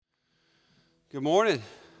Good morning.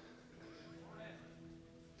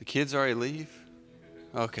 The kids already leave?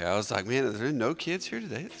 Okay, I was like, man, are there no kids here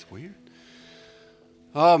today? That's weird.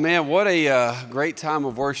 Oh, man, what a great time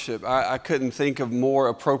of worship. I couldn't think of more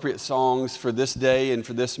appropriate songs for this day and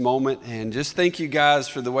for this moment. And just thank you guys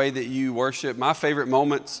for the way that you worship. My favorite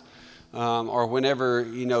moments are whenever,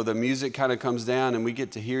 the music kind of comes down and we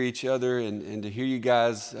get to hear each other and to hear you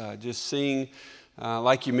guys just sing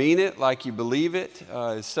like you mean it, like you believe it.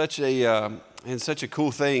 It's such a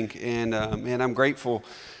cool thing. And, man, I'm grateful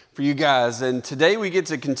for you guys. And today we get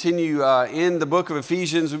to continue in the book of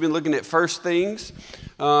Ephesians. We've been looking at first things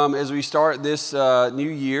as we start this new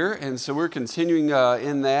year. And so we're continuing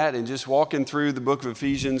in that and just walking through the book of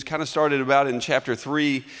Ephesians. Kind of started about in chapter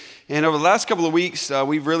 3. And over the last couple of weeks,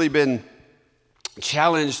 we've really been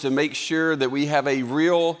challenged to make sure that we have a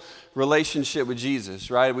real relationship with Jesus,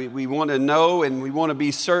 right? We want to know and we want to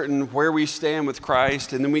be certain where we stand with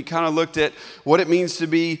Christ. And then we kind of looked at what it means to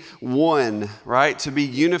be one, right? To be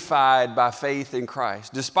unified by faith in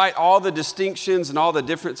Christ. Despite all the distinctions and all the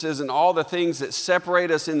differences and all the things that separate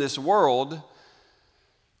us in this world,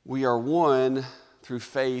 we are one through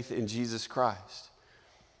faith in Jesus Christ.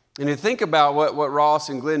 And to think about what Ross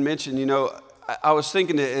and Glenn mentioned, I was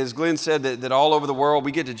thinking, as Glenn said, that all over the world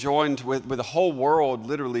we get to join with the whole world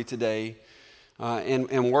literally today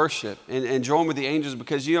and worship and join with the angels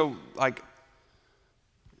because,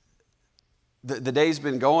 the day's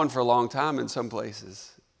been going for a long time in some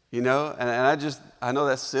places, and I know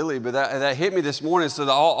that's silly, but that hit me this morning. So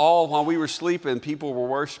that all while we were sleeping, people were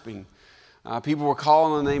worshiping. People were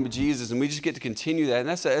calling on the name of Jesus, and we just get to continue that. And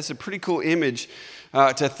that's a pretty cool image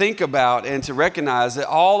to think about and to recognize that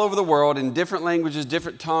all over the world, in different languages,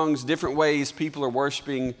 different tongues, different ways, people are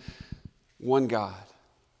worshiping one God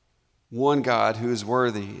who is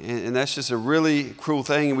worthy. And that's just a really cool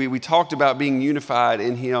thing. We talked about being unified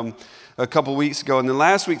in Him a couple weeks ago. And then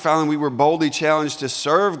last week, finally, we were boldly challenged to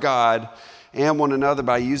serve God and one another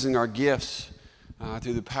by using our gifts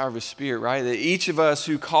through the power of His Spirit, right? That each of us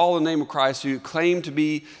who call the name of Christ, who claim to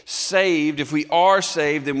be saved, if we are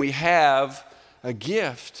saved, then we have a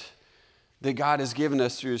gift that God has given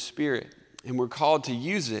us through His Spirit, and we're called to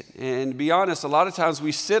use it. And to be honest, a lot of times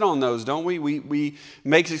we sit on those, don't we? We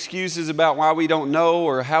make excuses about why we don't know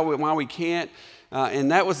or why we can't.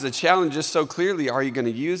 And that was the challenge just so clearly. Are you going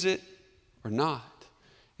to use it or not?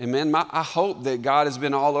 And man, I hope that God has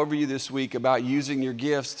been all over you this week about using your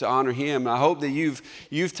gifts to honor Him. I hope that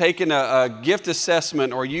you've taken a gift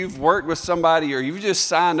assessment, or you've worked with somebody, or you've just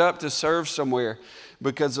signed up to serve somewhere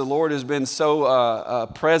because the Lord has been so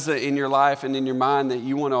present in your life and in your mind that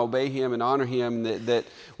you want to obey Him and honor Him, that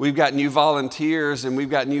we've got new volunteers and we've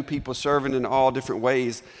got new people serving in all different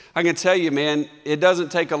ways. I can tell you, man, it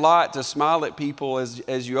doesn't take a lot to smile at people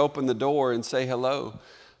as you open the door and say hello.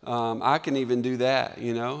 I can even do that,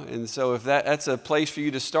 and so if that's a place for you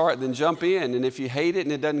to start, then jump in. And if you hate it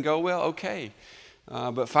and it doesn't go well, okay.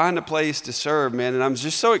 But find a place to serve, man. And I'm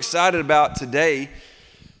just so excited about today.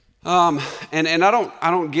 And I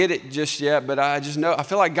don't get it just yet, but I just know, I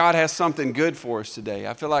feel like God has something good for us today.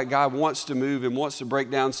 I feel like God wants to move and wants to break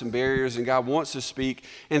down some barriers, and God wants to speak.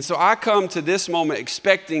 And so I come to this moment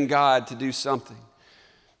expecting God to do something.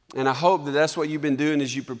 And I hope that that's what you've been doing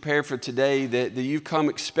as you prepare for today, that you've come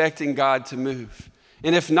expecting God to move.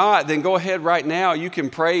 And if not, then go ahead right now. You can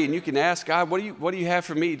pray and you can ask God, what do you have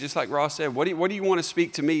for me? Just like Ross said, what do you want to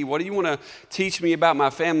speak to me? What do you want to teach me about my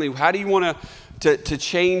family? How do you want to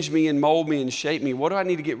change me and mold me and shape me? What do I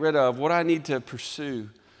need to get rid of? What do I need to pursue?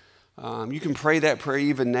 You can pray that prayer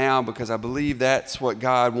even now, because I believe that's what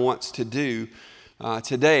God wants to do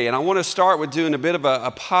today. And I want to start with doing a bit of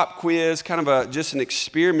a pop quiz, kind of just an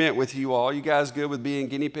experiment with you all. You guys good with being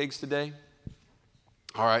guinea pigs today?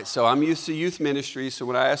 All right, so I'm used to youth ministry, so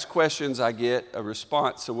when I ask questions, I get a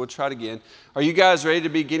response. So we'll try it again. Are you guys ready to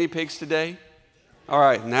be guinea pigs today? All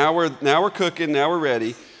right, now we're cooking, now we're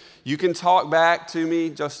ready. You can talk back to me.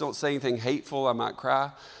 Just don't say anything hateful. I might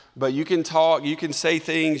cry. But you can talk, you can say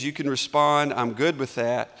things, you can respond. I'm good with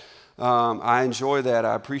that. I enjoy that.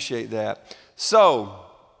 I appreciate that. So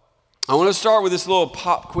I want to start with this little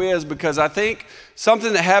pop quiz, because I think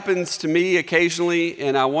something that happens to me occasionally,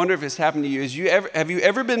 and I wonder if it's happened to you, is have you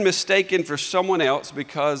ever been mistaken for someone else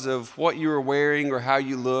because of what you were wearing or how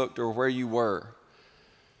you looked or where you were?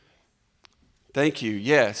 Thank you.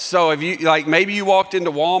 Yes. So if you, maybe you walked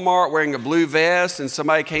into Walmart wearing a blue vest and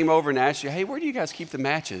somebody came over and asked you, hey, where do you guys keep the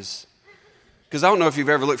matches? Because I don't know if you've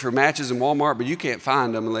ever looked for matches in Walmart, but you can't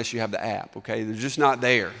find them unless you have the app, okay? They're just not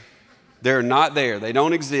there. They're not there. They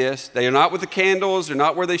don't exist. They are not with the candles. They're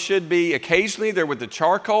not where they should be. Occasionally, they're with the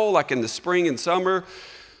charcoal, like in the spring and summer.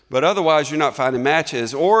 But otherwise, you're not finding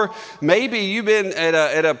matches. Or maybe you've been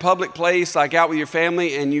at a public place, like out with your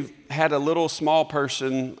family, and you've had a little small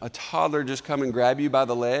person, a toddler, just come and grab you by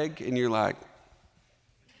the leg, and you're like,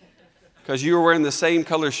 because you were wearing the same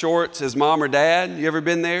color shorts as mom or dad. You ever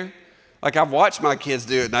been there? Like, I've watched my kids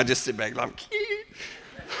do it, and I just sit back like,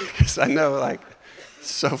 because I know, like,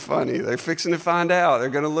 it's so funny. They're fixing to find out. They're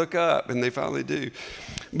going to look up, and they finally do.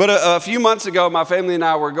 But a few months ago, my family and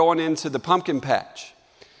I were going into the pumpkin patch.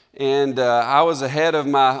 And I was ahead of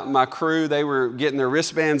my crew. They were getting their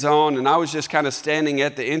wristbands on, and I was just kind of standing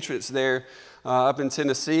at the entrance there up in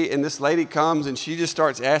Tennessee. And this lady comes, and she just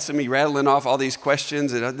starts asking me, rattling off all these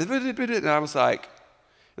questions. And I was like,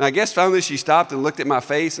 and I guess finally she stopped and looked at my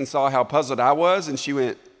face and saw how puzzled I was. And she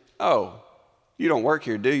went, "Oh, you don't work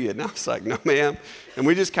here, do you?" And I was like, "No, ma'am." And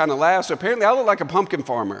we just kind of laughed. So apparently I look like a pumpkin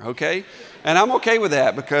farmer, okay? And I'm okay with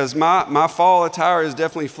that because my fall attire is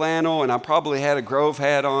definitely flannel, and I probably had a Grove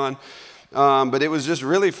hat on. But it was just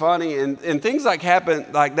really funny. And things like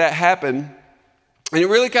that happen. And it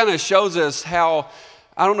really kind of shows us how,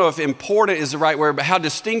 I don't know if important is the right word, but how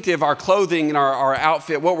distinctive our clothing and our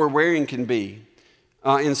outfit, what we're wearing can be.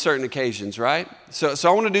 In certain occasions, right? So I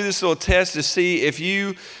want to do this little test to see if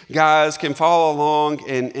you guys can follow along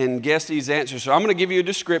and guess these answers. So I'm going to give you a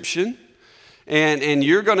description, and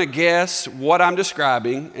you're going to guess what I'm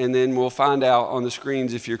describing, and then we'll find out on the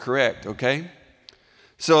screens if you're correct, okay?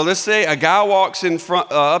 So let's say a guy walks in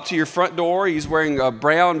front up to your front door. He's wearing a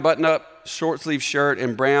brown button-up short-sleeve shirt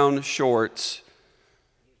and brown shorts.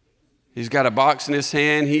 He's got a box in his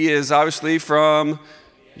hand. He is obviously from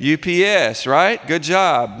UPS, right? Good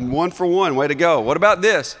job. 1 for 1. Way to go. What about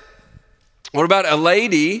this? What about a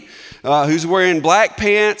lady who's wearing black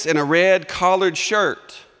pants and a red collared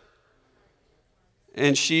shirt?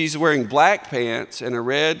 And she's wearing black pants and a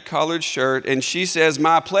red collared shirt, and she says,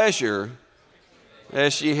 "My pleasure,"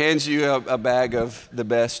 as she hands you a bag of the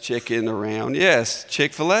best chicken around. Yes,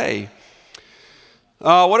 Chick-fil-A.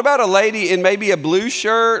 What about a lady in maybe a blue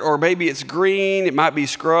shirt, or maybe it's green, it might be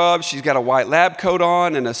scrubbed. She's got a white lab coat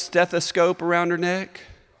on and a stethoscope around her neck.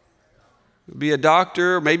 It would be a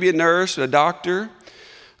doctor, maybe a nurse, a doctor.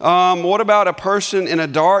 What about a person in a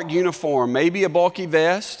dark uniform, maybe a bulky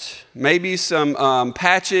vest, maybe some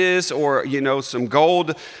patches, or, some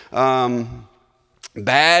gold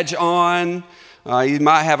badge on. You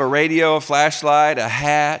might have a radio, a flashlight, a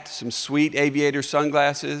hat, some sweet aviator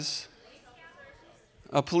sunglasses.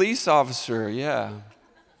 A police officer, yeah.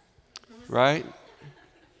 Right?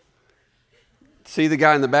 See the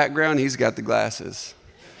guy in the background? He's got the glasses.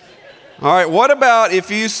 All right, what about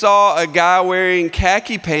if you saw a guy wearing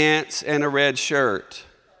khaki pants and a red shirt?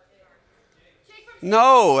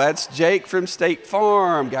 No, that's Jake from State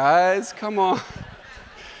Farm, guys. Come on.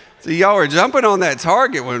 So y'all are jumping on that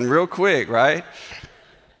Target one real quick, right?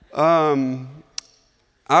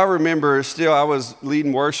 I remember I was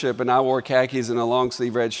leading worship, and I wore khakis and a long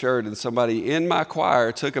sleeve red shirt, and somebody in my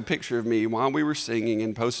choir took a picture of me while we were singing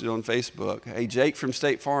and posted it on Facebook. "Hey, Jake from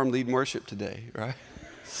State Farm leading worship today," right?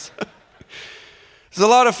 It's a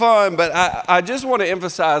lot of fun, but I just want to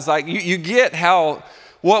emphasize, like, you get how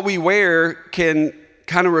what we wear can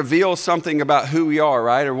kind of reveal something about who we are,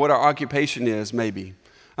 right? Or what our occupation is, maybe.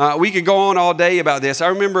 We could go on all day about this. I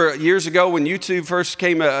remember years ago when YouTube first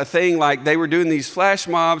came a thing, like they were doing these flash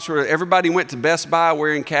mobs where everybody went to Best Buy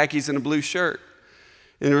wearing khakis and a blue shirt.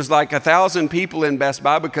 And there was like 1,000 people in Best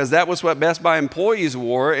Buy because that was what Best Buy employees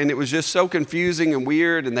wore, and it was just so confusing and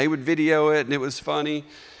weird, and they would video it, and it was funny.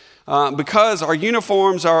 Because our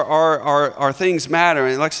uniforms are things matter.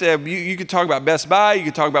 And like I said, you could talk about Best Buy, you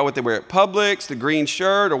could talk about what they wear at Publix, the green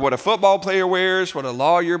shirt, or what a football player wears, what a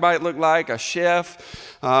lawyer might look like, a chef,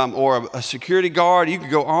 or a security guard. You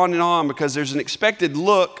could go on and on because there's an expected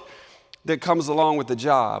look that comes along with the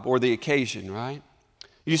job or the occasion, right?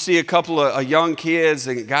 You see a couple of young kids,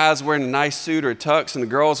 and guys wearing a nice suit or a tux, and the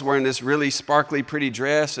girls wearing this really sparkly, pretty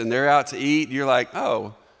dress, and they're out to eat. You're like,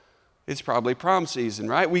 oh, it's probably prom season,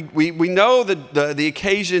 right? We know that the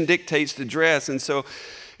occasion dictates the dress. And so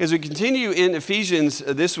as we continue in Ephesians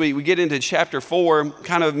this week, we get into chapter 4,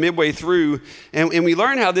 kind of midway through, and we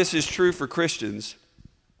learn how this is true for Christians.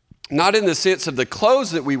 Not in the sense of the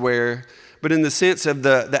clothes that we wear, but in the sense of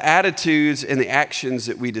the attitudes and the actions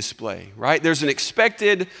that we display, right? There's an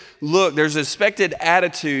expected look, there's an expected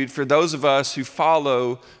attitude for those of us who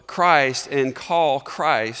follow Christ and call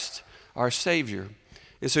Christ our Savior.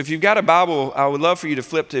 And so if you've got a Bible, I would love for you to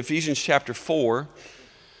flip to Ephesians chapter 4.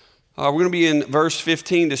 We're going to be in verse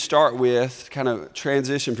 15 to start with, kind of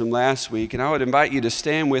transition from last week. And I would invite you to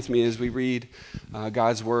stand with me as we read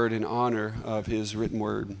God's word in honor of his written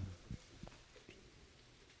word.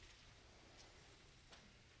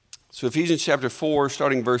 So Ephesians chapter 4,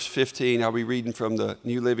 starting verse 15, I'll be reading from the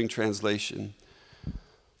New Living Translation.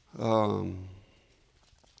 It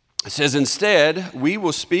says, "Instead, we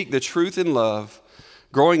will speak the truth in love,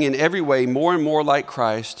 growing in every way more and more like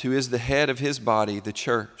Christ, who is the head of his body, the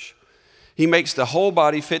church. He makes the whole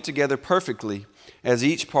body fit together perfectly, as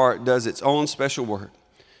each part does its own special work.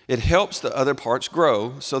 It helps the other parts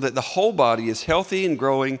grow so that the whole body is healthy and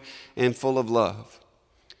growing and full of love.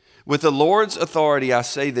 With the Lord's authority, I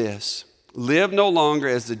say this: live no longer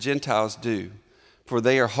as the Gentiles do, for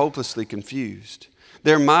they are hopelessly confused.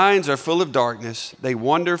 Their minds are full of darkness. They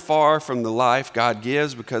wander far from the life God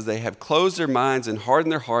gives because they have closed their minds and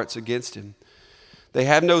hardened their hearts against him. They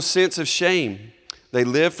have no sense of shame. They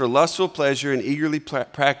live for lustful pleasure and eagerly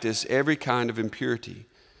practice every kind of impurity.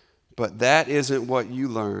 But that isn't what you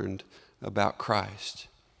learned about Christ."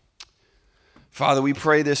 Father, we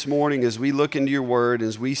pray this morning as we look into your word,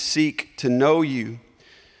 as we seek to know you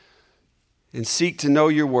and seek to know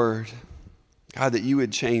your word, God, that you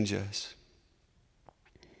would change us.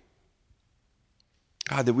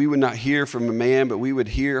 God, that we would not hear from a man, but we would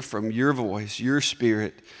hear from your voice, your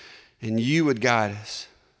spirit, and you would guide us.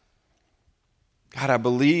 God, I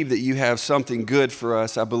believe that you have something good for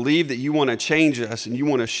us. I believe that you want to change us and you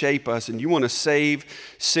want to shape us and you want to save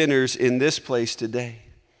sinners in this place today.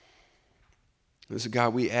 And so,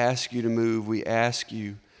 God, we ask you to move. We ask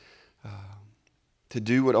you to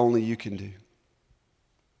do what only you can do.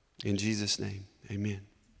 In Jesus' name, amen.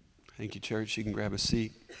 Thank you, church. You can grab a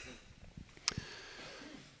seat.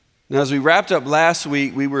 Now, as we wrapped up last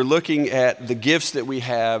week, we were looking at the gifts that we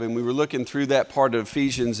have, and we were looking through that part of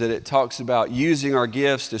Ephesians that it talks about using our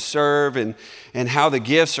gifts to serve and how the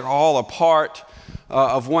gifts are all a part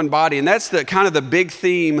of one body. And that's the kind of the big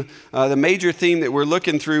theme, the major theme that we're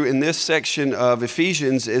looking through in this section of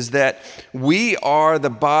Ephesians is that we are the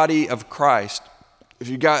body of Christ. If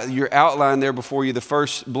you got your outline there before you, the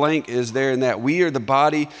first blank is there in that. We are the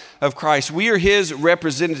body of Christ. We are his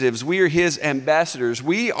representatives. We are his ambassadors.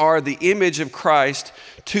 We are the image of Christ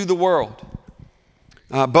to the world,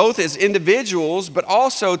 both as individuals, but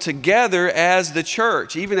also together as the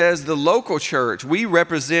church, even as the local church. We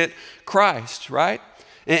represent Christ, right?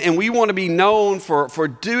 And we want to be known for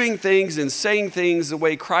doing things and saying things the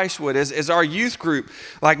way Christ would. As our youth group,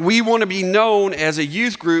 like we want to be known as a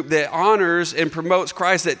youth group that honors and promotes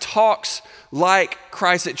Christ, that talks like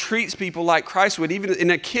Christ, that treats people like Christ would. Even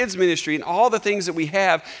in a kids ministry and all the things that we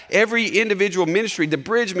have, every individual ministry, the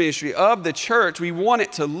bridge ministry of the church, we want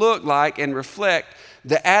it to look like and reflect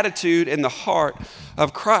the attitude and the heart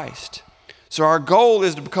of Christ. So our goal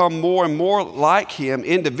is to become more and more like him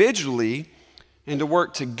individually, and to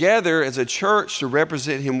work together as a church to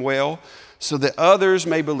represent him well so that others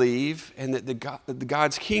may believe and that the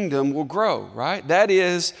God's kingdom will grow, right? That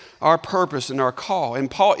is our purpose and our call. And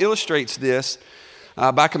Paul illustrates this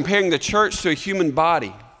by comparing the church to a human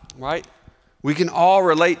body, right? We can all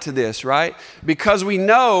relate to this, right? Because we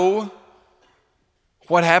know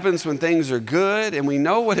what happens when things are good, and we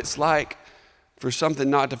know what it's like for something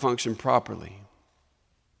not to function properly,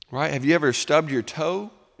 right? Have you ever stubbed your toe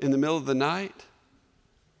in the middle of the night?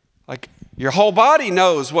 Like your whole body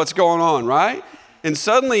knows what's going on, right? And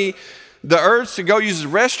suddenly the urge to go use the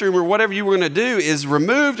restroom or whatever you were going to do is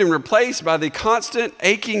removed and replaced by the constant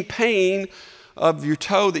aching pain of your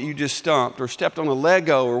toe that you just stumped or stepped on a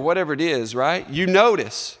Lego or whatever it is, right? You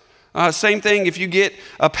notice. Same thing if you get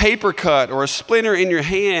a paper cut or a splinter in your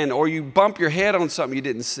hand or you bump your head on something you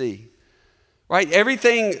didn't see. Right?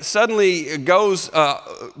 Everything suddenly goes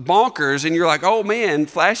bonkers and you're like, oh man,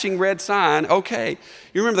 flashing red sign, okay.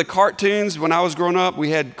 You remember the cartoons? When I was growing up,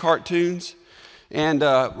 we had cartoons. And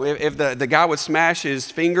if the guy would smash his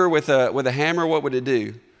finger with a hammer, what would it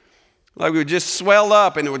do? Like it would just swell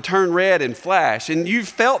up and it would turn red and flash. And you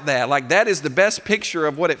felt that. Like that is the best picture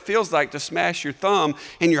of what it feels like to smash your thumb.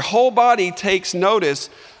 And your whole body takes notice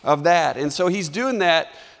of that. And so he's doing that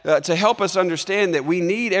to help us understand that we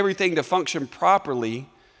need everything to function properly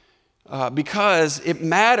because it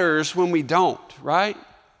matters when we don't, right?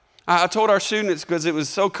 I told our students, because it was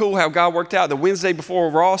so cool how God worked out, the Wednesday before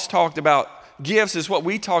Ross talked about gifts is what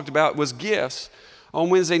we talked about was gifts on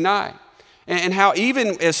Wednesday night. And how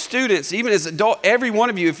even as students, even as adults, every one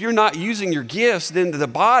of you, if you're not using your gifts, then the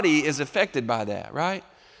body is affected by that, right?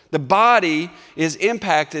 The body is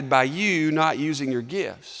impacted by you not using your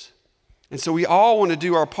gifts. And so we all want to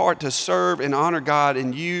do our part to serve and honor God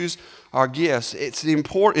and use our gifts. It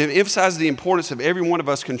emphasizes the importance of every one of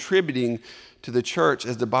us contributing to the church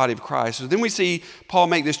as the body of Christ. So then we see Paul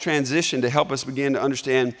make this transition to help us begin to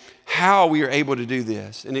understand how we are able to do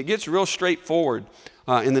this. And it gets real straightforward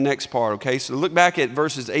in the next part, okay? So look back at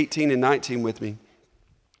verses 18 and 19 with me.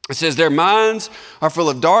 It says, their minds are full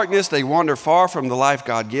of darkness. They wander far from the life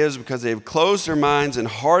God gives because they have closed their minds and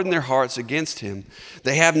hardened their hearts against him.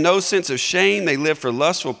 They have no sense of shame. They live for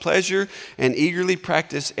lustful pleasure and eagerly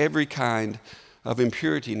practice every kind of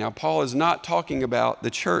impurity. Now, Paul is not talking about the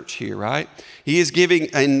church here, right? He is giving,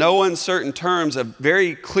 in no uncertain terms, a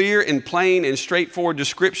very clear and plain and straightforward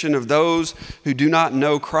description of those who do not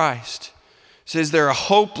know Christ. It says they're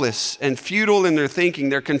hopeless and futile in their thinking.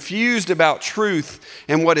 They're confused about truth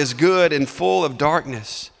and what is good and full of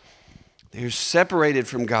darkness. They're separated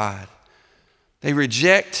from God. They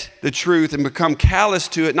reject the truth and become callous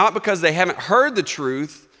to it, not because they haven't heard the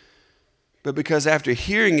truth, but because after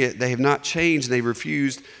hearing it, they have not changed. They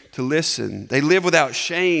refused to listen. They live without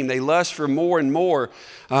shame. They lust for more and more.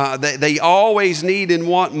 They always need and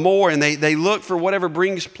want more, and they look for whatever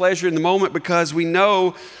brings pleasure in the moment because we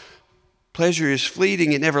know pleasure is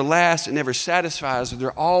fleeting, it never lasts, it never satisfies.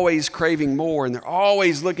 They're always craving more, and they're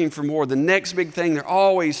always looking for more. The next big thing, they're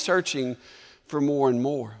always searching for more and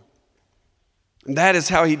more. And that is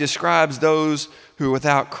how he describes those who are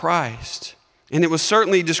without Christ. And it was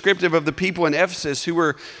certainly descriptive of the people in Ephesus who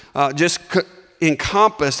were just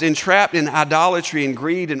encompassed, entrapped in idolatry and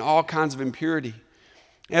greed and all kinds of impurity.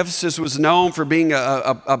 Ephesus was known for being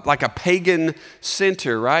like a pagan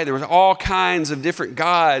center, right? There was all kinds of different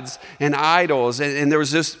gods and idols, and there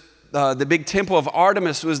was this the big temple of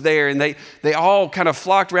Artemis was there, and they all kind of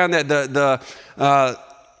flocked around that. The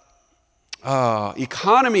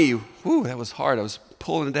economy, whew, that was hard. I was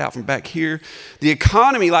pulling it out from back here. The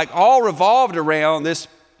economy, like, all revolved around this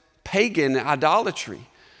pagan idolatry.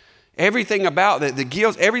 Everything about it, the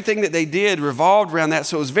guilt, everything that they did revolved around that.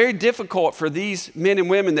 So it was very difficult for these men and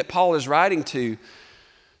women that Paul is writing to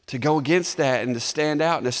go against that and to stand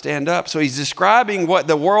out and to stand up. So he's describing what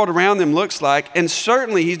the world around them looks like, and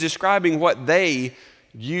certainly he's describing what they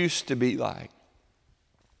used to be like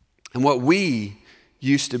and what we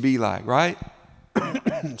used to be like, right?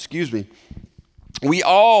 Excuse me. We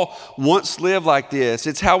all once lived like this.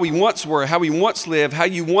 It's how we once were, how we once lived, how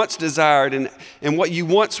you once desired, and what you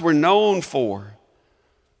once were known for.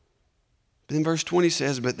 But then verse 20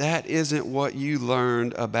 says, but that isn't what you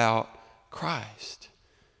learned about Christ.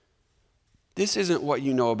 This isn't what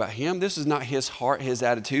you know about him. This is not his heart, his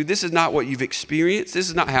attitude. This is not what you've experienced. This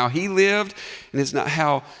is not how he lived, and it's not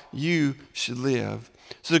how you should live.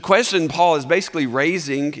 So the question Paul is basically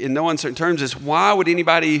raising in no uncertain terms is, why would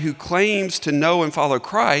anybody who claims to know and follow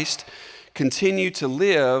Christ continue to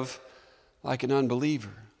live like an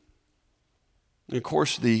unbeliever? And of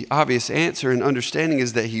course, the obvious answer and understanding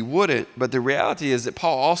is that he wouldn't, but the reality is that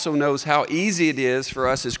Paul also knows how easy it is for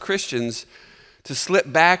us as Christians to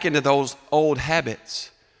slip back into those old habits,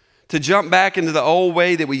 to jump back into the old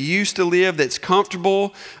way that we used to live, that's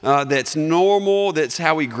comfortable, that's normal, that's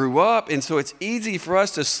how we grew up. And so it's easy for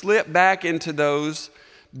us to slip back into those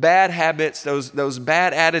bad habits, those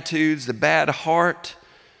bad attitudes, the bad heart,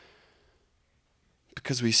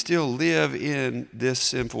 because we still live in this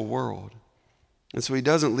sinful world. And so he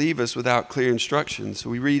doesn't leave us without clear instructions. So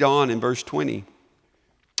we read on in verse 20.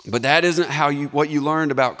 But that isn't what you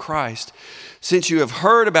learned about Christ. Since you have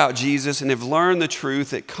heard about Jesus and have learned the truth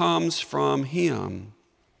that comes from him.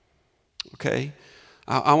 Okay?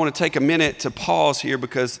 I want to take a minute to pause here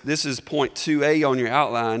because this is point 2A on your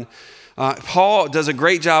outline. Paul does a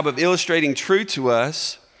great job of illustrating truth to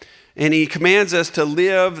us, and he commands us to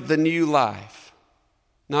live the new life.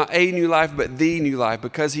 Not a new life, but the new life,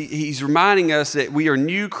 because he's reminding us that we are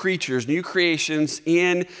new creatures, new creations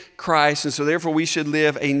in Christ, and so therefore we should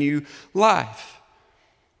live a new life.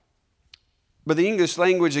 But the English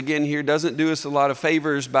language, again, here doesn't do us a lot of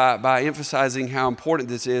favors by emphasizing how important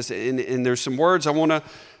this is. And there's some words I want to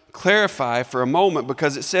clarify for a moment,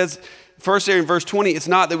 because it says, first there in verse 20, it's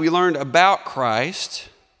not that we learned about Christ,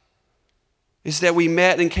 it's that we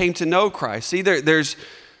met and came to know Christ. See, there's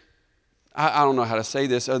I don't know how to say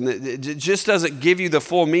this. It just doesn't give you the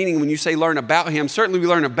full meaning when you say learn about him. Certainly we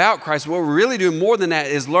learn about Christ. What we're really doing more than that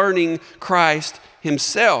is learning Christ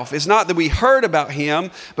himself. It's not that we heard about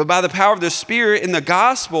him, but by the power of the Spirit in the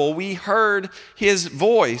gospel, we heard his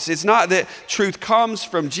voice. It's not that truth comes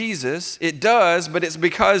from Jesus. It does, but it's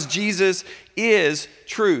because Jesus is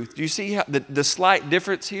truth. Do you see the slight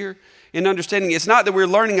difference here in understanding? It's not that we're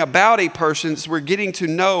learning about a person. It's we're getting to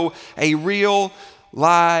know a real,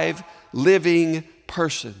 live, living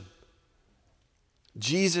person.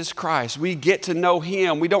 Jesus Christ. We get to know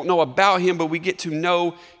him. We don't know about him, but we get to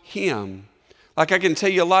know him. Like I can tell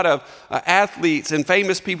you a lot of athletes and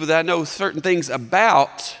famous people that I know certain things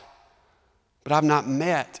about, but I've not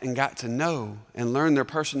met and got to know and learn their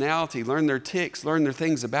personality, learn their tics, learn their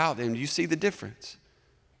things about them. Do you see the difference?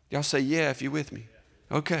 Y'all say, yeah, if you're with me.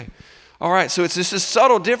 Okay. All right, so it's just a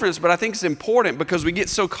subtle difference, but I think it's important because we get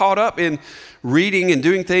so caught up in reading and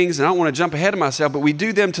doing things, and I don't want to jump ahead of myself, but we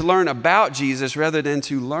do them to learn about Jesus rather than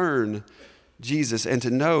to learn Jesus and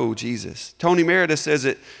to know Jesus. Tony Meredith says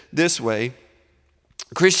it this way: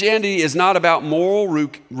 Christianity is not about moral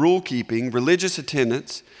rule-keeping, religious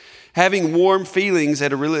attendance, having warm feelings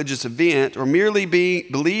at a religious event, or merely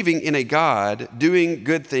believing in a God, doing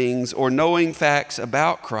good things, or knowing facts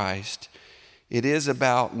about Christ. It is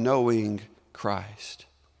about knowing Christ.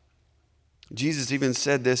 Jesus even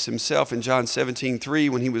said this himself in John 17:3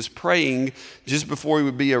 when he was praying just before he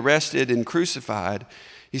would be arrested and crucified.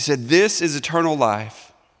 He said, "This is eternal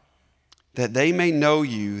life, that they may know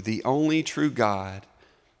you, the only true God,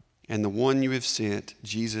 and the one you have sent,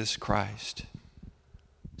 Jesus Christ."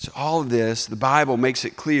 So all of this, the Bible makes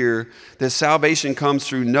it clear that salvation comes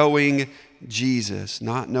through knowing Jesus,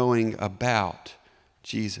 not knowing about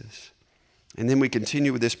Jesus. And then we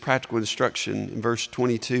continue with this practical instruction. In verse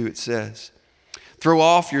 22, it says, "Throw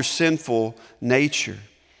off your sinful nature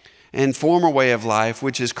and former way of life,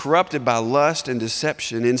 which is corrupted by lust and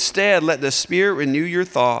deception. Instead, let the Spirit renew your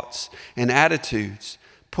thoughts and attitudes.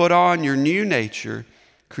 Put on your new nature,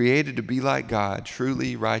 created to be like God,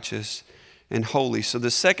 truly righteous and holy." So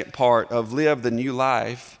the second part of live the new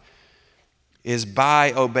life is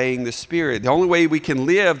by obeying the Spirit. The only way we can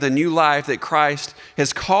live the new life that Christ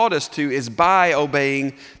has called us to is by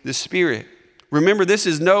obeying the Spirit. Remember, this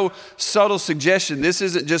is no subtle suggestion. This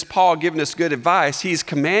isn't just Paul giving us good advice. He's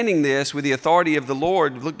commanding this with the authority of the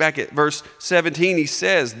Lord. Look back at verse 17. He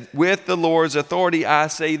says, "With the Lord's authority I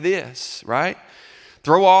say this," right?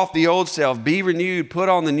 Throw off the old self, be renewed, put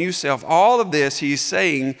on the new self. All of this, he's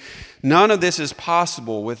saying, none of this is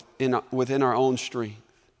possible within our own strength.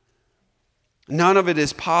 None of it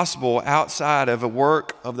is possible outside of a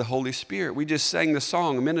work of the Holy Spirit. We just sang the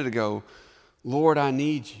song a minute ago, "Lord, I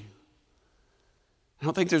need you." I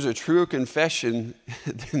don't think there's a truer confession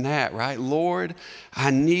than that, right? Lord,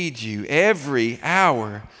 I need you. Every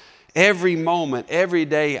hour, every moment, every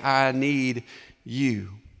day, I need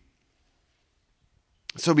you.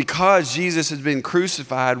 So because Jesus has been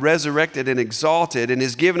crucified, resurrected, and exalted, and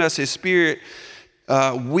has given us his Spirit,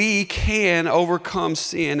 we can overcome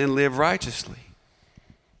sin and live righteously.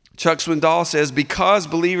 Chuck Swindoll says, because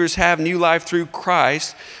believers have new life through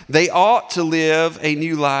Christ, they ought to live a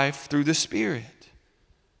new life through the Spirit.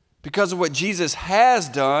 Because of what Jesus has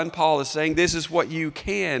done, Paul is saying, this is what you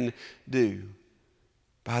can do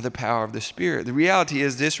by the power of the Spirit. The reality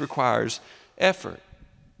is this requires effort,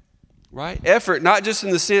 right? Effort, not just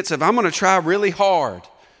in the sense of I'm going to try really hard.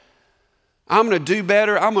 I'm going to do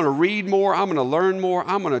better. I'm going to read more. I'm going to learn more.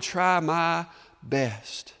 I'm going to try my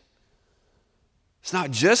best. It's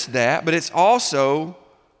not just that, but it's also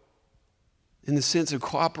in the sense of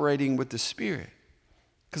cooperating with the Spirit.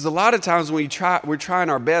 Because a lot of times when we're trying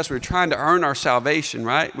our best, we're trying to earn our salvation,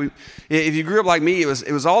 right? If you grew up like me, it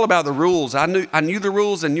was all about the rules. I knew the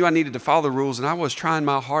rules and knew I needed to follow the rules, and I was trying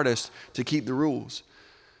my hardest to keep the rules.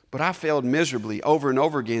 But I failed miserably over and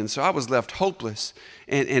over again, so I was left hopeless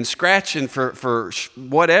and scratching for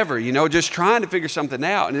whatever, just trying to figure something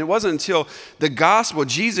out. And it wasn't until the gospel,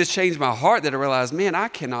 Jesus changed my heart, that I realized, man, I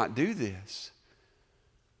cannot do this.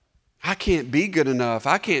 I can't be good enough.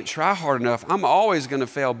 I can't try hard enough. I'm always going to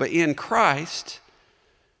fail. But in Christ,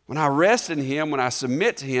 when I rest in him, when I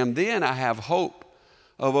submit to him, then I have hope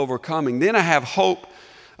of overcoming. Then I have hope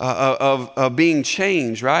of being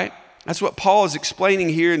changed, right? That's what Paul is explaining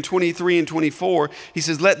here in 23 and 24. He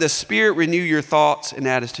says, let the Spirit renew your thoughts and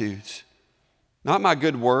attitudes. Not my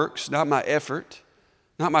good works, not my effort,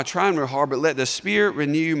 not my trying real hard, but let the Spirit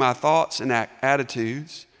renew my thoughts and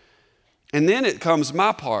attitudes. And then it comes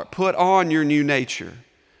my part. Put on your new nature,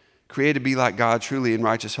 created to be like God, truly and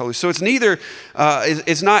righteous, holy. So it's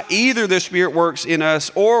not either the Spirit works in us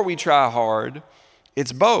or we try hard.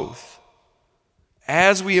 It's both.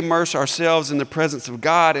 As we immerse ourselves in the presence of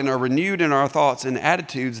God and are renewed in our thoughts and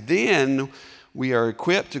attitudes, then we are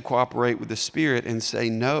equipped to cooperate with the Spirit and say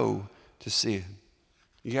no to sin.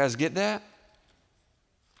 You guys get that?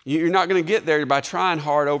 You're not going to get there by trying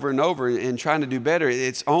hard over and over and trying to do better.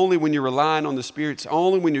 It's only when you're relying on the Spirit. It's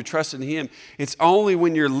only when you're trusting him. It's only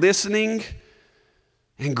when you're listening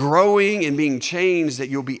and growing and being changed that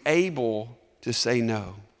you'll be able to say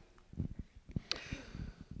no.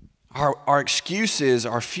 Our excuses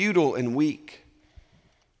are futile and weak.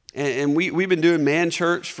 And we've been doing Man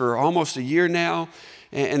Church for almost a year now.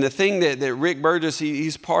 And the thing that Rick Burgess,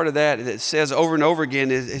 he's part of that says over and over again,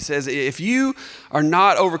 is it says, if you are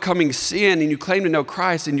not overcoming sin and you claim to know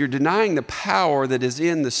Christ, then you're denying the power that is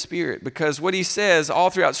in the Spirit. Because what he says all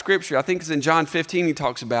throughout Scripture, I think it's in John 15 he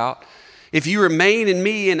talks about, If you remain in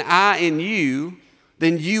me and I in you,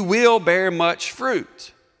 then you will bear much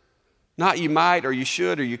fruit. Not you might or you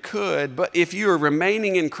should or you could, but if you are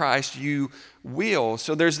remaining in Christ, you will.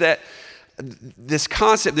 So there's this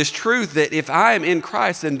concept, this truth that if I am in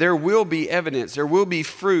Christ, then there will be evidence, there will be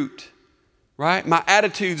fruit, right? My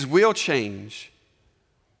attitudes will change.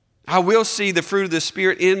 I will see the fruit of the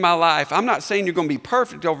Spirit in my life. I'm not saying you're going to be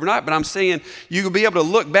perfect overnight, but I'm saying you will be able to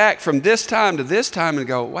look back from this time to this time and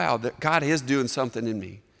go, wow, God is doing something in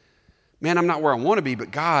me. Man, I'm not where I want to be,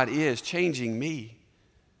 but God is changing me.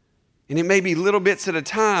 And it may be little bits at a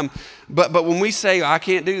time, but when we say, I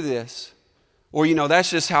can't do this, or,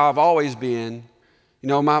 that's just how I've always been.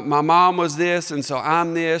 My mom was this, and so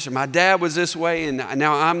I'm this, or my dad was this way, and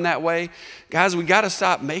now I'm that way. Guys, we got to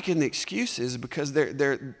stop making excuses because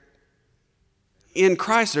they're in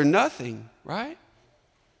Christ, they're nothing, right?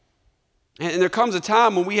 And there comes a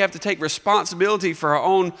time when we have to take responsibility for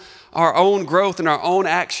our own growth and our own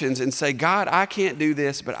actions and say, God, I can't do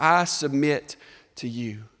this, but I submit to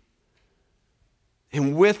you.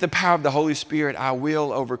 And with the power of the Holy Spirit, I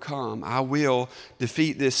will overcome. I will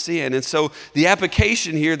defeat this sin. And so the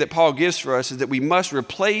application here that Paul gives for us is that we must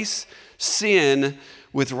replace sin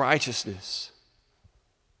with righteousness.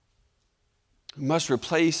 We must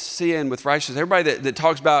replace sin with righteousness. Everybody that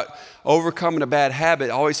talks about overcoming a bad habit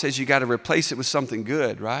always says you got to replace it with something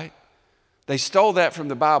good, right? They stole that from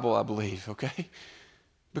the Bible, I believe, okay?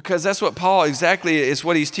 Because that's what Paul exactly is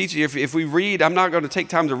what he's teaching. If we read, I'm not going to take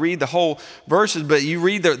time to read the whole verses, but you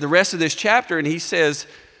read the rest of this chapter and he says,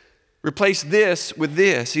 replace this with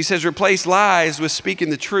this. He says, replace lies with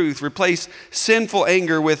speaking the truth. Replace sinful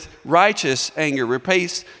anger with righteous anger.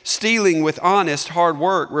 Replace stealing with honest hard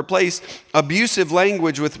work. Replace abusive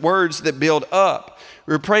language with words that build up.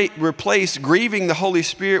 Replace grieving the Holy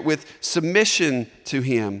Spirit with submission to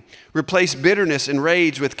him. Replace bitterness and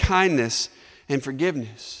rage with kindness and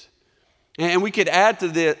forgiveness. And we could add to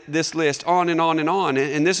this list on and on and on.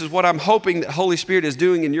 And this is what I'm hoping that Holy Spirit is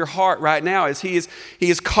doing in your heart right now is He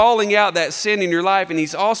is calling out that sin in your life, and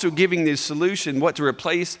He's also giving the solution what to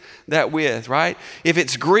replace that with, right? If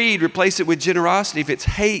it's greed, replace it with generosity. If it's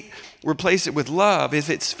hate, replace it with love. If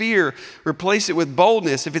it's fear, replace it with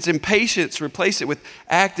boldness. If it's impatience, replace it with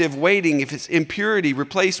active waiting. If it's impurity,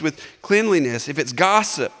 replace with cleanliness. If it's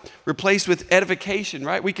gossip, replace with edification,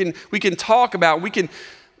 right? We can talk about, we can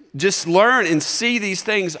just learn and see these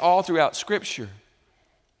things all throughout Scripture.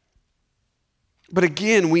 But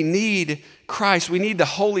again, we need Christ. We need the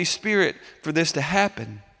Holy Spirit for this to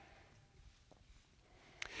happen.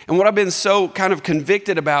 And what I've been so kind of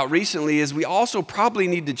convicted about recently is we also probably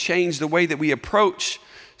need to change the way that we approach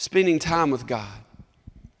spending time with God.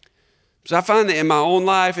 So I find that in my own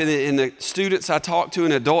life and in the students I talk to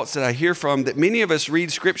and adults that I hear from, that many of us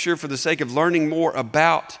read Scripture for the sake of learning more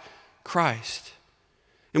about Christ.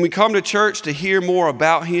 And we come to church to hear more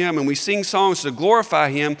about Him, and we sing songs to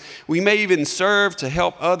glorify Him. We may even serve to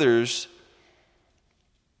help others,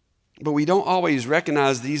 but we don't always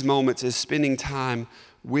recognize these moments as spending time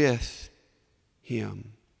with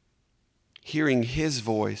Him, hearing His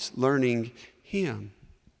voice, learning Him.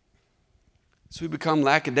 So we become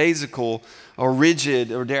lackadaisical or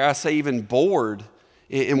rigid, or dare I say even bored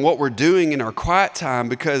in what we're doing in our quiet time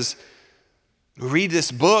because we read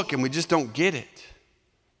this book and we just don't get it.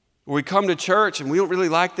 Or we come to church and we don't really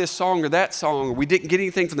like this song or that song, or we didn't get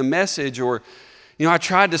anything from the message, or I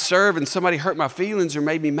tried to serve and somebody hurt my feelings or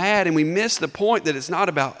made me mad, and we miss the point that it's not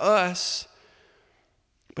about us,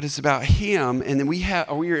 but it's about Him. And then we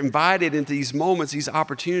are invited into these moments, these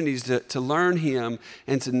opportunities to learn Him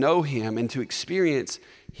and to know Him and to experience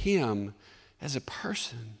Him as a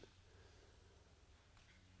person.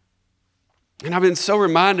 And I've been so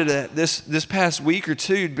reminded of that this past week or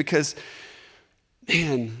two because,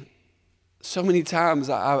 man, so many times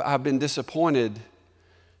I've been disappointed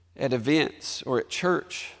at events or at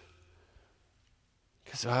church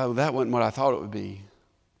because that wasn't what I thought it would be.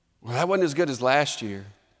 Well, that wasn't as good as last year.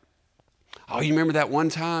 Oh, you remember that one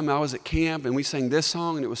time I was at camp and we sang this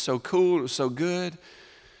song and it was so cool, it was so good.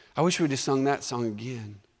 I wish we'd just sung that song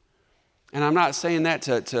again. And I'm not saying that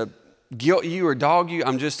to guilt you or dog you.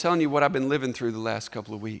 I'm just telling you what I've been living through the last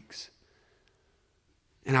couple of weeks.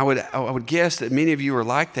 And I would guess that many of you are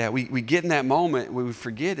like that. We get in that moment where we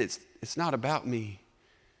forget it's not about me.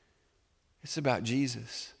 It's about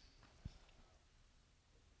Jesus.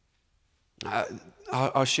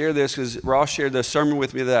 I'll share this because Ross shared the sermon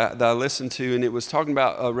with me that I listened to, and it was talking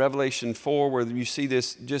about Revelation 4, where you see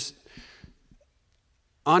this just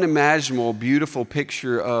unimaginable, beautiful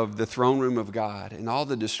picture of the throne room of God and all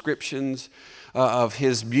the descriptions of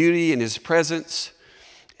His beauty and His presence.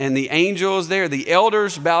 and the angels there, the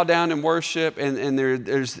elders bow down and worship, and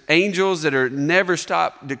there's angels that are never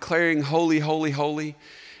stop declaring holy, holy, holy.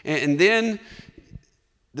 And then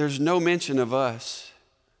there's no mention of us,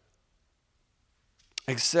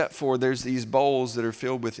 except for there's these bowls that are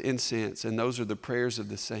filled with incense, and those are the prayers of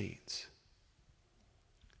the saints.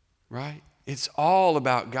 Right? It's all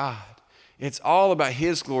about God. It's all about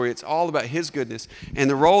His glory. It's all about His goodness. And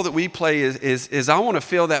the role that we play is I want to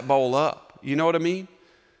fill that bowl up. You know what I mean?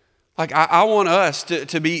 Like I want us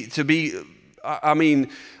to be. I mean,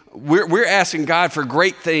 we're asking God for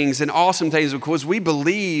great things and awesome things because we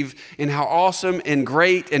believe in how awesome and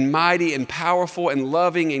great and mighty and powerful and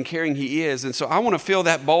loving and caring He is. And so I want to fill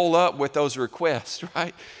that bowl up with those requests,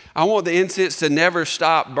 right? I want the incense to never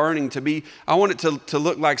stop burning, I want it to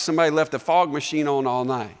look like somebody left the fog machine on all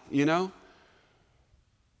night, you know?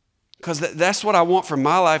 Because that's what I want for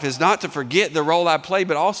my life, is not to forget the role I play,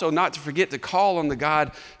 but also not to forget to call on the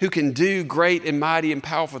God who can do great and mighty and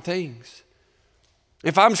powerful things.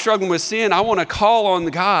 If I'm struggling with sin, I want to call on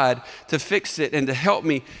God to fix it and to help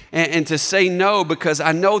me and to say no, because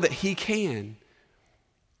I know that He can.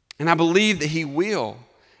 And I believe that He will.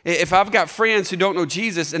 If I've got friends who don't know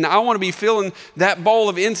Jesus, and I want to be filling that bowl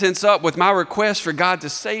of incense up with my request for God to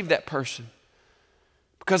save that person,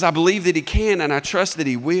 because I believe that He can and I trust that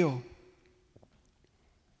He will.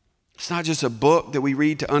 It's not just a book that we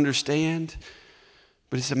read to understand,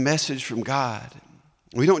 but it's a message from God.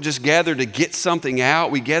 We don't just gather to get something out.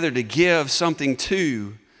 We gather to give something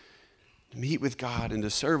to meet with God and to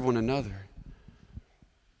serve one another.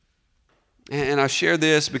 And I share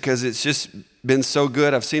this because it's just been so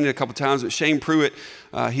good. I've seen it a couple times. But Shane Pruitt,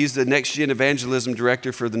 he's the Next Gen Evangelism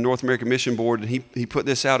Director for the North American Mission Board, and he put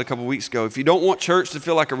this out a couple weeks ago. If you don't want church to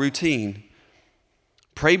feel like a routine,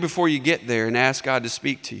 pray before you get there and ask God to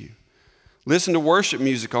speak to you. Listen to worship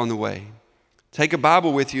music on the way. Take a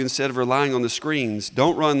Bible with you instead of relying on the screens.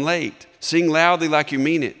 Don't run late. Sing loudly like you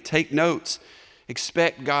mean it. Take notes.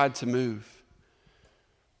 Expect God to move.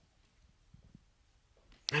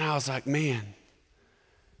 And I was like, man,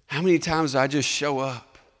 how many times do I just show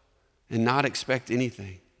up and not expect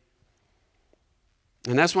anything?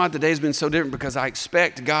 And that's why today's been so different, because I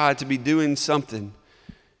expect God to be doing something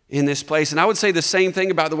in this place. And I would say the same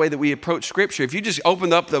thing about the way that we approach Scripture. If you just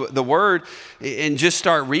open up the Word and just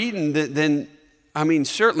start reading, then I mean,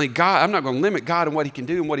 certainly God, I'm not going to limit God and what He can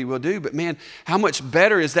do and what He will do, but man, how much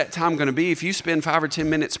better is that time going to be if you spend 5 or 10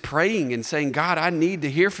 minutes praying and saying, God, I need to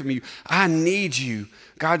hear from You. I need You.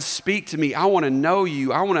 God, speak to me. I want to know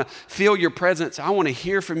You. I want to feel Your presence. I want to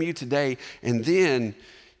hear from You today. And then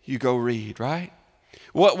you go read, right?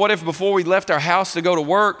 What if before we left our house to go to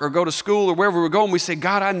work or go to school or wherever we're going, we say,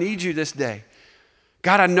 God, I need You this day.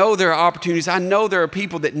 God, I know there are opportunities. I know there are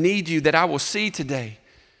people that need You that I will see today.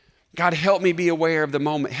 God, help me be aware of the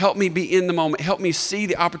moment. Help me be in the moment. Help me see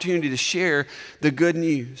the opportunity to share the good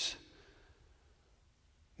news.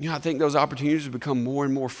 You know, I think those opportunities would become more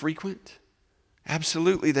and more frequent.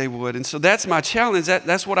 Absolutely they would. And so that's my challenge.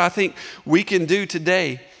 That's what I think we can do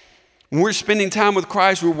today. When we're spending time with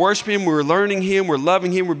Christ, we're worshiping Him, we're learning Him, we're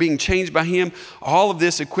loving Him, we're being changed by Him. All of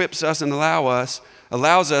this equips us and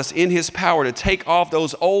allows us in His power to take off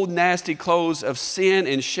those old nasty clothes of sin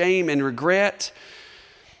and shame and regret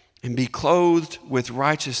and be clothed with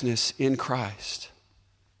righteousness in Christ.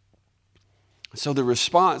 So the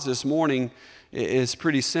response this morning is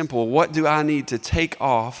pretty simple. What do I need to take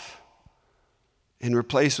off and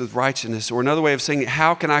replace with righteousness? Or another way of saying it,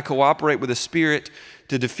 how can I cooperate with the Spirit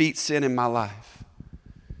to defeat sin in my life?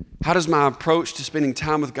 How does my approach to spending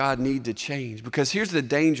time with God need to change? Because here's the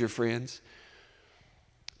danger, friends.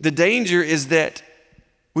 The danger is that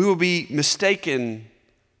we will be mistaken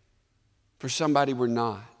for somebody we're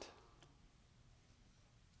not.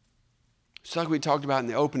 It's like we talked about in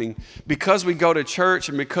the opening. Because we go to church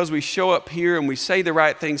and because we show up here and we say the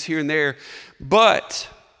right things here and there, but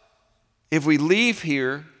if we leave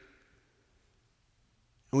here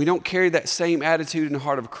and we don't carry that same attitude in the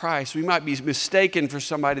heart of Christ, we might be mistaken for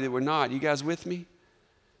somebody that we're not. You guys with me?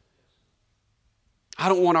 I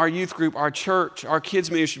don't want our youth group, our church, our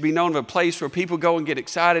kids ministry to be known of a place where people go and get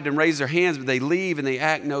excited and raise their hands, but they leave and they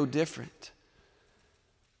act no different.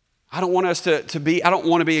 I don't want us to be, I don't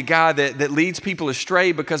want to be a guy that leads people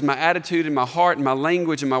astray because my attitude and my heart and my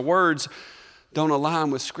language and my words don't align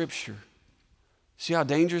with Scripture. See how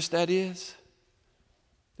dangerous that is?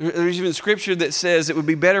 There's even Scripture that says it would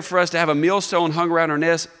be better for us to have a millstone hung around our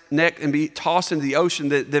neck and be tossed into the ocean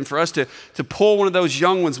than for us to pull one of those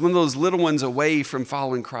young ones, one of those little ones away from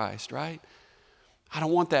following Christ, right? I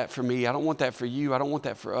don't want that for me. I don't want that for you. I don't want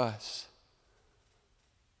that for us.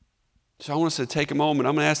 So I want us to take a moment.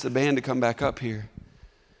 I'm going to ask the band to come back up here.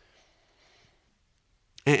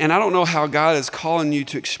 And I don't know how God is calling you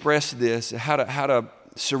to express this, how to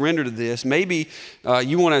surrender to this. Maybe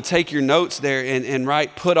you want to take your notes there and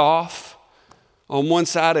write put off on one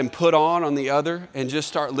side and put on the other, and just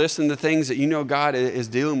start listening to things that you know God is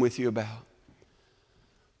dealing with you about.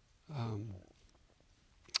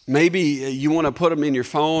 Maybe you want to put them in your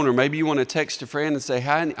phone, or maybe you want to text a friend and say,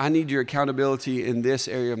 hey, I need your accountability in this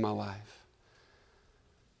area of my life.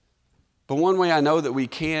 But one way I know that we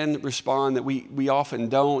can respond that we often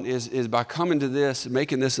don't is by coming to this and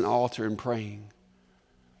making this an altar and praying.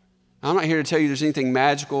 I'm not here to tell you there's anything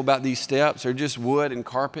magical about these steps. They're just wood and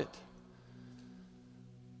carpet.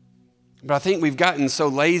 But I think we've gotten so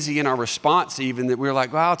lazy in our response even that we're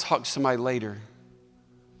like, well, I'll talk to somebody later.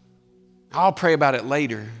 I'll pray about it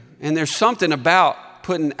later. And there's something about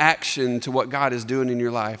putting action to what God is doing in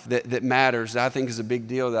your life that matters, that I think is a big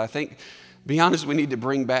deal, that I think, be honest, we need to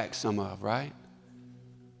bring back some of, right?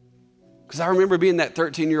 Because I remember being that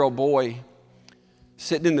 13-year-old boy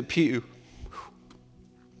sitting in the pew,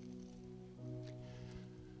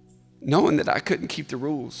 knowing that I couldn't keep the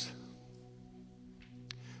rules,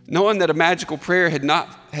 knowing that a magical prayer had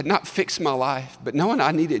not fixed my life, but knowing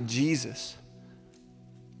I needed Jesus.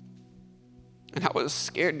 And I was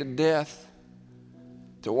scared to death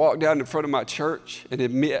to walk down in front of my church and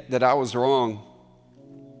admit that I was wrong,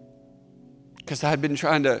 because I had been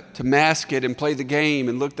trying to mask it and play the game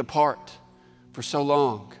and look the part for so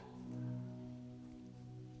long.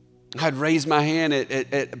 I'd raised my hand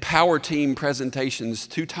at power team presentations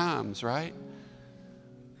 2 times, right?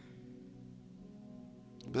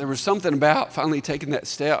 But there was something about finally taking that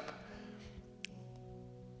step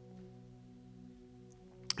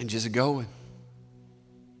and just going.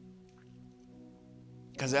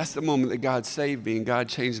 Because that's the moment that God saved me and God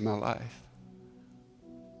changed my life.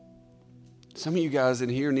 Some of you guys in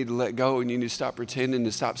here need to let go, and you need to stop pretending,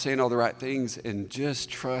 to stop saying all the right things and just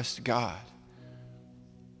trust God.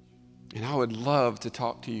 And I would love to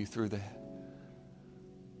talk to you through that.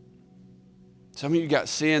 Some of you got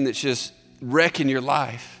sin that's just wrecking your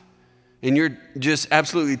life, and you're just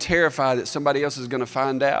absolutely terrified that somebody else is going to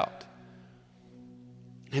find out.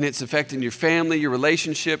 And it's affecting your family, your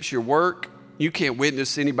relationships, your work. You can't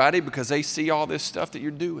witness anybody because they see all this stuff that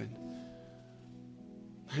you're doing.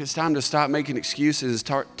 It's time to stop making excuses and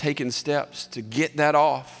start taking steps to get that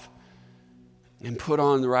off and put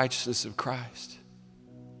on the righteousness of Christ.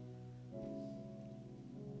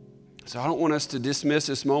 So I don't want us to dismiss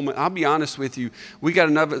this moment. I'll be honest with you. We got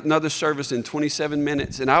another service in 27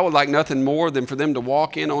 minutes, and I would like nothing more than for them to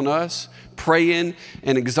walk in on us, praying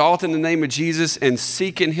and exalting the name of Jesus and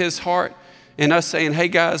seeking his heart, and us saying, hey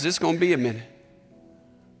guys, it's going to be a minute.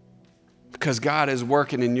 Because God is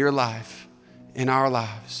working in your life, in our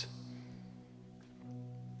lives.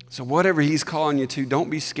 So whatever he's calling you to, don't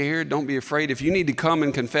be scared. Don't be afraid. If you need to come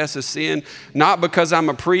and confess a sin, not because I'm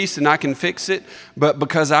a priest and I can fix it, but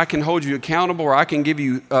because I can hold you accountable, or I can give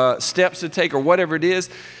you steps to take, or whatever it is,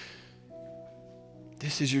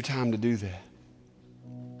 this is your time to do that.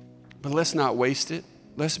 But let's not waste it.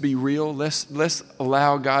 Let's be real. Let's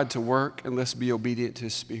allow God to work, and let's be obedient to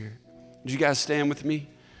his Spirit. Would you guys stand with me?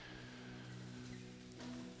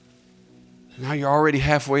 Now you're already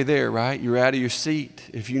halfway there, right? You're out of your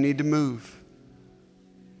seat. If you need to move,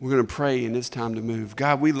 we're going to pray, and it's time to move.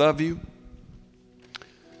 God, we love you.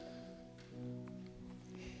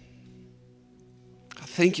 I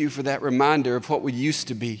thank you for that reminder of what we used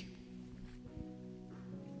to be.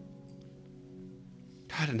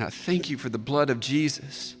 God, and I thank you for the blood of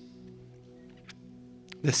Jesus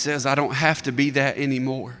that says I don't have to be that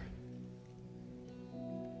anymore.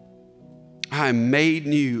 I am made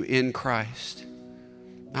new in Christ.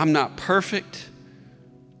 I'm not perfect,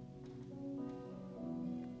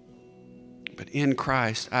 but in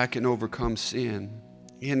Christ I can overcome sin.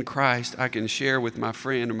 In Christ I can share with my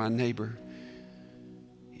friend or my neighbor.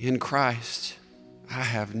 In Christ I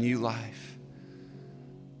have new life.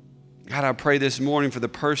 God, I pray this morning for the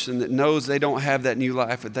person that knows they don't have that new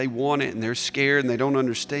life, but they want it and they're scared and they don't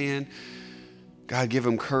understand. God, give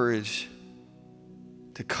them courage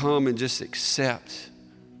to come and just accept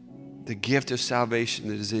the gift of salvation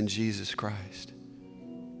that is in Jesus Christ.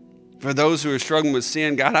 For those who are struggling with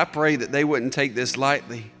sin, God, I pray that they wouldn't take this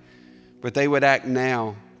lightly, but they would act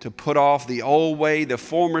now to put off the old way, the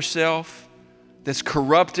former self that's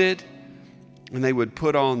corrupted, and they would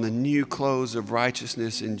put on the new clothes of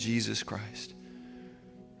righteousness in Jesus Christ.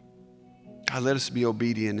 God, let us be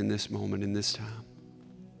obedient in this moment, in this time.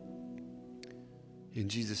 In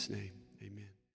Jesus' name.